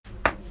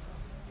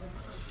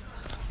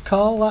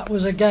Carl, that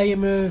was a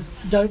game of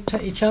don't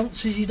take your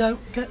chances, you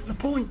don't get the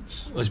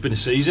points. Well, it's been a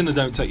season of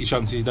don't take your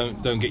chances,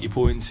 don't get your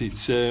points.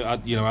 It's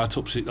our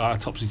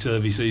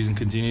topsy-turvy season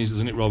continues,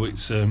 doesn't it, Rob?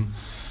 It's I'm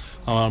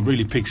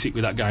really pig sick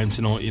with that game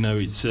tonight.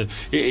 It's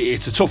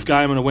a tough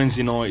game on a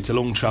Wednesday night. It's a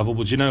long travel,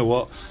 but you know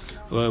what?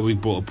 We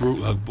brought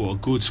a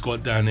good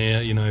squad down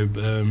here.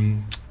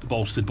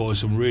 Bolstered by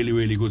some really,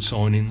 really good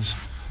signings.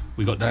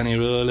 We got down here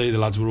early. The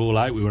lads were all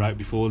out. We were out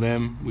before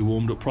them. We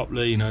warmed up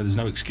properly. There's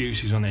no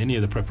excuses on any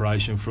of the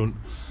preparation front.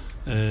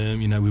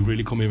 We've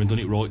really come here and done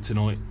it right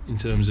tonight in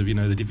terms of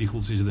the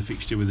difficulties of the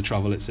fixture with the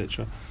travel,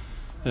 etc.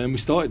 We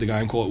started the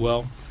game quite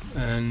well,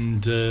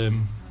 and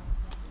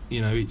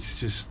it's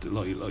just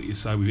like you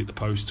say, we've hit the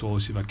post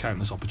twice. We've had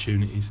countless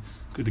opportunities.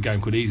 The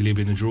game could easily have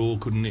been a draw,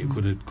 couldn't it?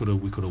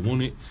 We could have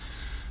won it.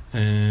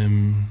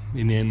 In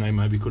the end, they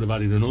maybe could have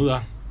added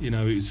another.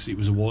 It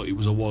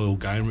was a wild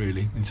game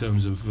really in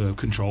terms of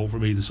control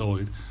from either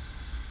side.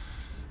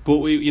 But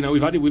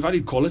we've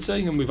added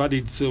quality, and we've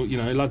added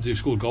lads who've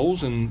scored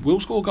goals and will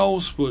score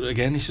goals. But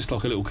again, it's just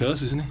like a little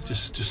curse, isn't it?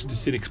 Just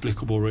it's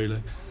inexplicable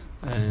really.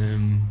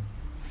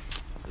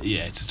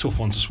 It's a tough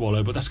one to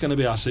swallow, but that's going to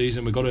be our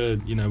season. We've got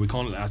to, we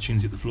can't let our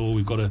chins hit the floor.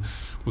 We've got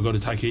to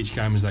take each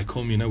game as they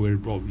come.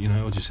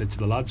 I just said to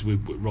the lads,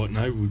 right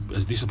now,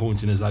 as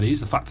disappointing as that is,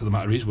 the fact of the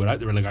matter is we're out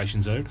the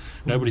relegation zone.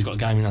 Nobody's got a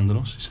game in hand on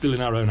us. It's still in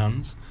our own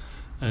hands.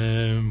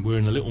 We're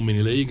in a little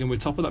mini league, and we're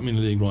top of that mini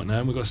league right now,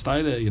 and we've got to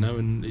stay there.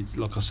 And it's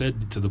like I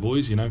said to the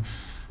boys,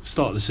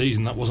 start of the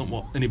season, that wasn't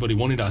what anybody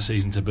wanted our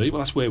season to be, but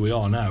that's where we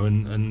are now,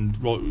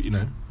 and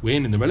right, we're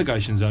in the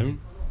relegation zone.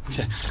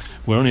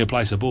 We're only a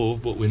place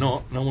above, but we're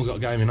not. No one's got a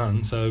game in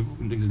hand, so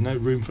there's no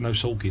room for no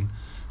sulking.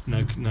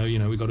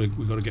 We've got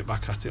to get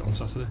back at it on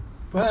Saturday.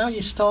 Well, how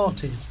you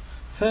started,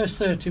 first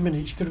 30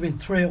 minutes, you could have been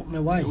 3 up and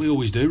away. We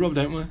always do, Rob,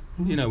 don't we?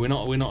 We're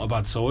not a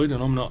bad side,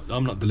 and I'm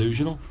not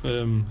delusional.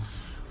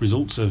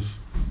 Results have,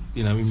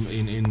 in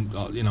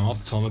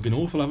half the time have been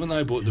awful, haven't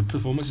they? But the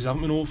performances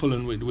haven't been awful,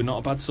 and we're not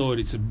a bad side.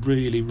 It's a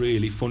really,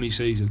 really funny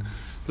season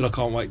that I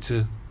can't wait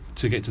to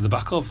get to the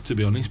back of, to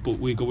be honest. But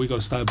we got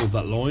to stay above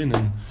that line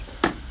and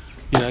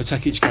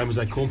take each game as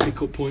they come,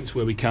 pick up points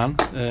where we can.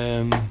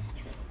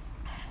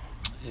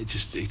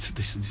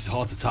 It's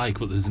hard to take,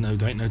 but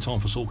there ain't no time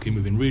for sulking.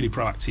 We've been really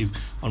proactive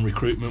on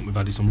recruitment. We've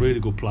added some really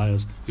good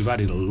players. We've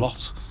added a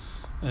lot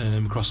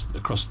across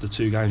the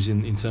 2 games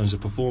in terms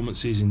of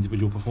performances,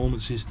 individual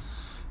performances,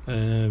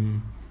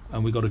 and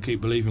we've got to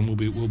keep believing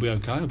we'll be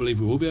okay. I believe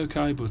we will be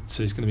okay, but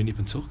it's going to be nip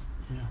and tuck.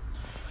 Yeah.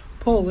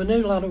 Paul, the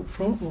new lad up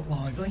front looked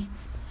lively.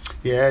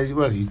 Yeah,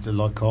 well,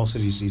 like Carl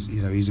said,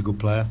 he's a good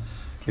player.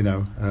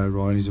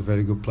 Ryan is a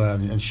very good player,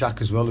 and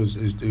Shaq as well,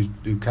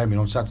 who came in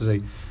on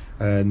Saturday,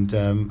 and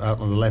out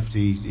on the left,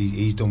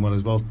 he's done well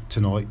as well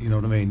tonight. You know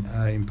what I mean,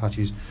 in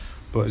patches.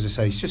 But as I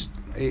say,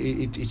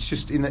 it's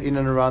just in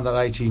and around that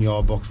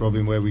 18-yard box,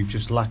 Robin, where we've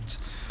just lacked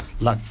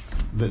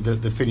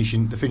the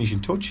finishing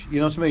touch.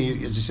 You know what I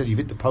mean? As I said, you've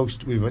hit the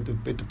post. We've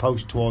hit the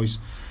post twice,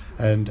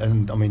 and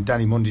I mean,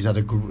 Danny Mundy's had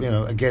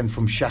again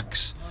from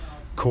Shaq's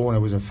corner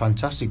was a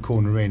fantastic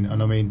corner in,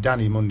 and I mean,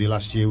 Danny Mundy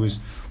last year was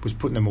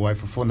putting them away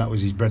for fun. That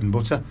was his bread and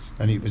butter,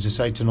 and as I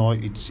say,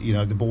 tonight it's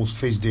the ball's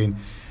fizzed in,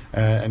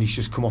 and he's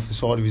just come off the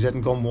side of his head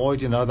and gone wide.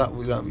 That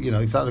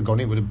if that had gone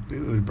in, it would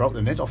have broke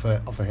the net off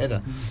a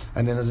header.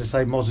 And then, as I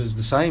say, Moz is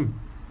the same.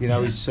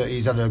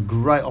 He's had a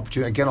great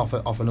opportunity again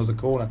off another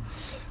corner.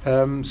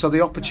 So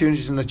the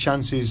opportunities and the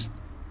chances,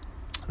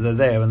 they're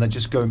there, and they're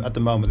just going at the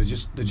moment.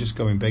 They're just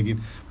going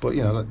begging. But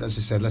as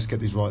I said, let's get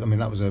this right. I mean,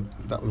 that was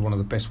one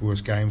of the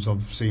worst games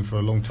I've seen for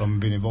a long time and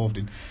been involved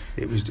in.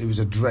 It was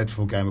a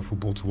dreadful game of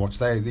football to watch.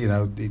 They've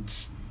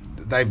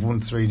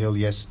won 3-0,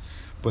 yes,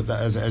 but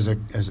that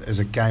as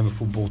a game of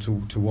football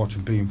to watch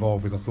and be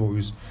involved with, I thought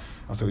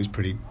it was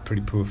pretty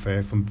poor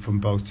fare from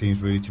both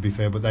teams, really, to be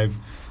fair. But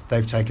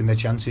they've taken their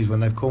chances when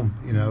they've come,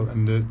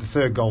 and the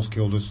third goal's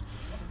killed us.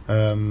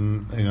 A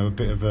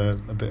bit of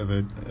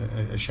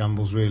a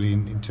shambles, really,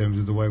 in terms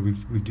of the way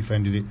we've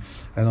defended it.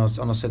 And I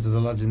said to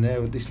the lads in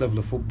there, at this level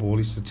of football,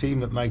 it's the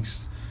team that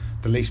makes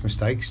the least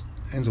mistakes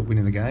ends up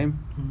winning the game,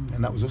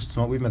 and that was us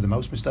tonight. We've made the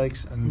most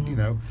mistakes, and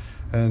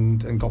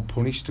and got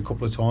punished a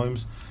couple of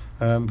times.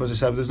 But as I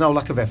said, there's no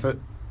lack of effort.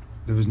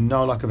 There was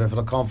no lack of effort.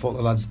 I can't fault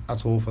the lads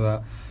at all for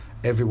that.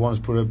 Everyone's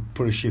put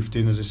a shift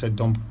in. As I said,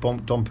 Don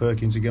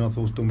Perkins again, I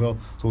thought has done well.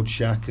 I thought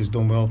Shaq has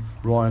done well.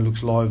 Ryan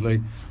looks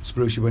lively.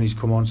 Sprucey when he's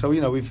come on. So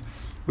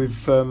we're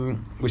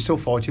still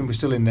fighting. We're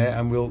still in there,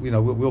 and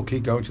we'll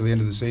keep going till the end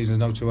of the season.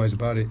 There's no two ways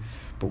about it.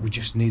 But we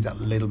just need that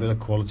little bit of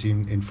quality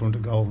in front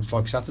of goal. It's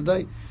like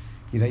Saturday.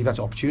 You've had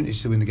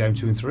opportunities to win the game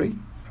 2 and 3, and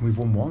we've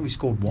won 1. We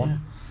scored 1. Yeah.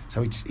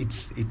 So it's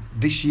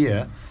this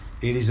year.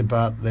 It is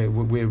about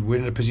we're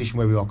in a position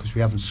where we are because we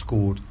haven't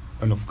scored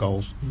enough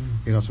goals.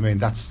 You know what I mean?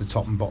 That's the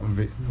top and bottom of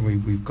it.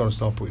 We've got to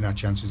start putting our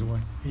chances away.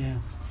 Yeah.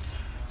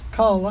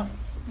 Carl,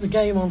 the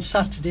game on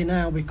Saturday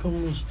now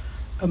becomes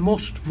a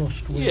must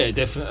win. Yeah,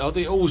 definitely. I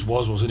think it always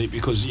was, wasn't it?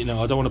 Because I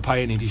don't want to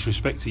pay any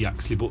disrespect to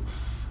Yaxley, but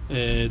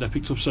they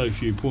picked up so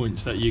few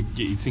points that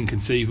it's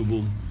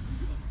inconceivable.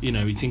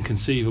 It's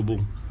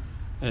inconceivable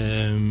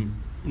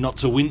not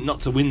to win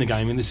the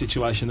game in the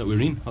situation that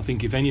we're in. I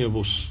think if any of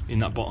us in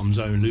that bottom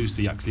zone lose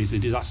to Yaxley, it's a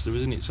disaster,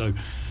 isn't it? So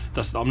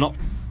I'm not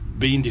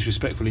being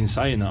disrespectful in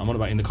saying that. I'm on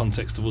about in the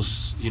context of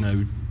us,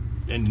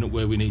 ending up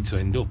where we need to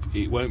end up.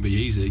 It won't be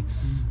easy.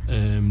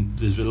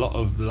 There's been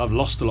I've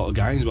lost a lot of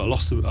games, but a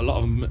lot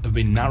of them have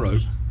been narrow.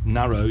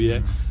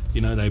 Yeah.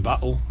 They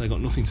battle. They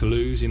got nothing to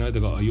lose.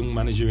 They've got a young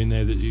manager in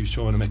there who's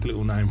trying to make a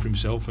little name for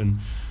himself, and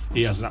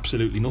he has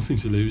absolutely nothing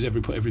to lose.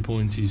 Every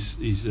point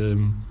is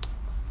an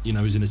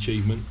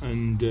achievement,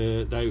 and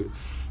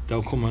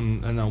they'll come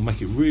and they'll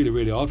make it really,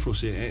 really hard for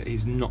us.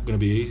 It's not going to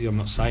be easy. I'm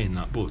not saying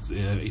that, but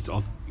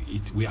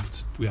we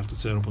have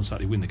to turn up on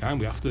Saturday, win the game.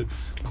 We have to,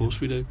 of course,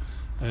 we do.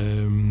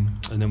 And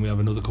then we have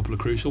another couple of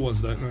crucial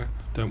ones,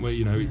 don't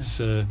we?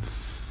 It's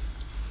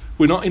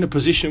we're not in a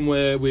position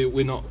where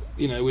we're not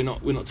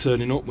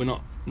turning up. We're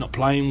not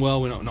playing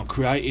well. We're not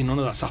creating. None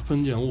of that's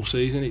happened. All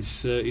season. It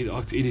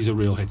is a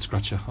real head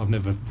scratcher. I've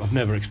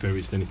never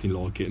experienced anything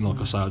like it. And like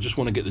I say, I just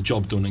want to get the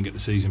job done and get the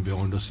season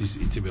behind us.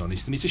 To be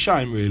honest, and it's a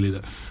shame really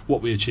that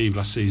what we achieved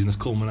last season has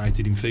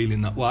culminated in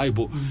feeling that way.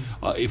 But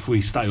if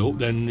we stay up,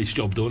 then it's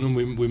job done and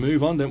we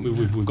move on. Don't we?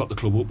 We've got the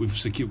club up. We've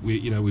secured.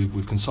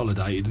 We've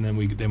consolidated, and then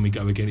we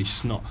go again. It's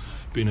just not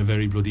been a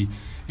very bloody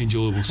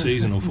enjoyable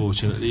season,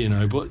 unfortunately.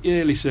 But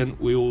yeah, listen,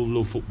 we all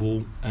love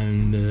football,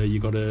 and you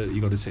got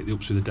to take the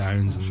ups with the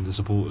downs. And the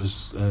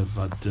supporters have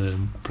had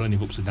plenty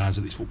of ups and downs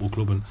at this football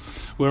club, and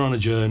we're on a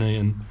journey.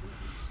 And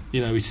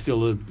it's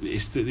still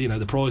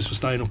the prize for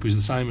staying up is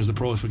the same as the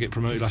prize for getting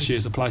promoted last year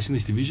as the place in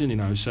this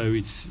division. So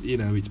it's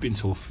it's been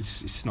tough.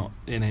 It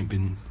ain't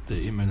been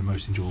the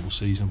most enjoyable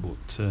season,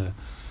 but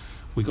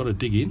we got to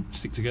dig in,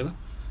 stick together.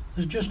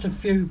 There's just a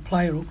few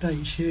player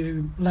updates.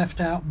 You left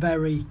out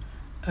Berry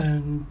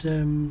and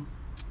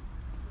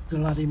the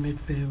lad in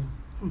midfield.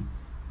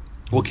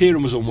 Well,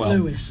 Kieran was unwell.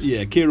 Lewis.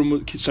 Yeah, Kieran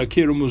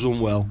was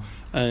unwell,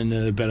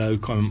 and Bello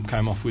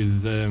came off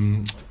with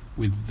a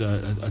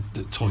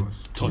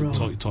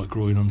tight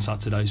groin on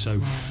Saturday.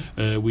 So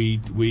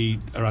we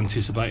are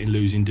anticipating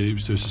losing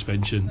Doobs to a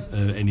suspension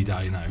any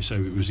day now. So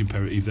it was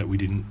imperative that we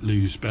didn't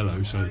lose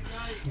Bello. So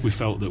we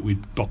felt that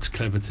we'd box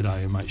Clever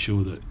today and make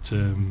sure that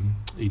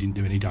he didn't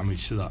do any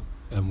damage to that.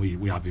 And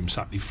we have him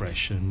Saturday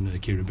fresh,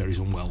 and Kieran Berry's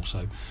unwell,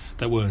 so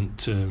there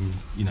weren't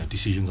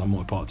decisions on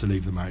my part to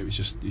leave them out. It's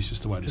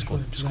just the way the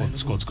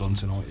squad's gone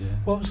tonight. Yeah.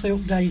 What's the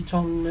update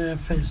on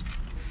Fizz?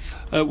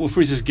 Well,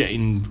 Fizz is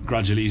getting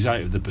gradually. He's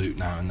out of the boot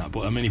now and that.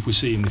 But I mean, if we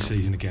see him this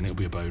season again, it'll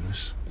be a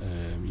bonus.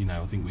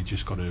 I think we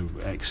just got to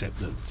accept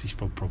that he's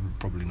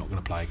probably not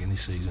going to play again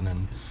this season.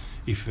 And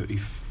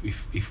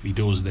if he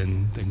does,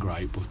 then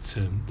great. But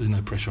there's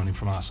no pressure on him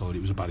from our side.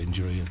 It was a bad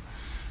injury,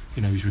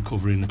 and he's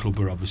recovering. The club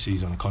are obviously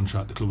he's on a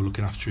contract. The club are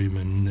looking after him,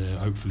 and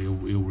hopefully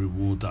he'll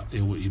reward that.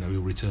 He'll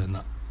return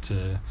that.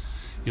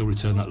 He'll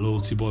return that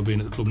loyalty by being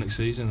at the club next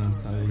season, and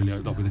I really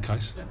hope that'll be the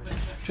case.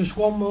 Just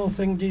one more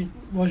thing.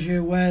 Was you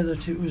aware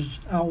that it was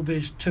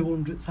Albi's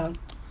 200th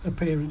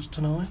appearance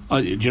tonight?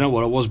 Do you know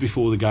what? I was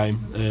before the game.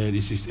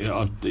 This is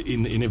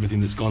in everything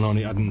that's gone on.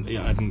 It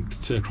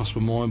hadn't crossed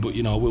my mind, but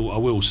I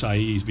will say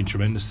he's been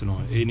tremendous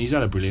tonight, and he's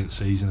had a brilliant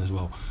season as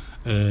well.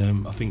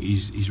 I think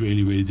he's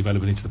really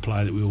developing into the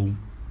player that we all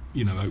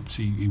hoped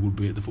he would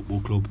be at the football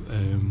club.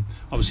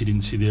 Obviously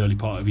didn't see the early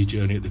part of his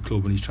journey at the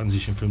club and his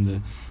transition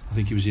from I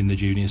think he was in the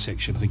junior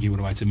section. I think he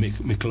went away to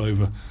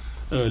Mickleover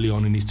early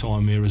on in his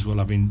time here as well,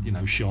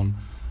 having shone.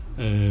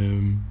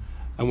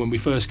 And when we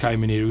first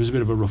came in here, it was a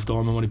bit of a rough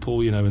time, and when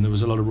Paul, and there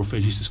was a lot of rough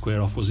edges to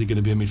square off. Was he going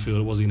to be a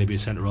midfielder? Was he going to be a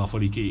centre half?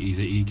 Well,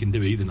 he can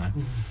do either now.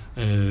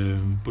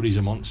 But he's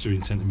a monster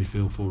in centre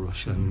midfield for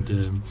us. And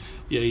him,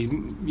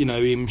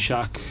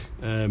 Shaq,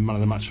 man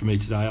of the match for me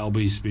today.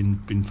 Albi's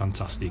been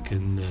fantastic,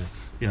 and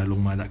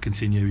long may that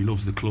continue. He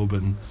loves the club,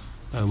 and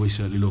we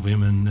certainly love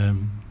him.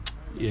 And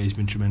he's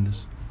been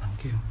tremendous.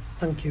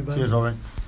 Thank you, both. Cheers, Rory.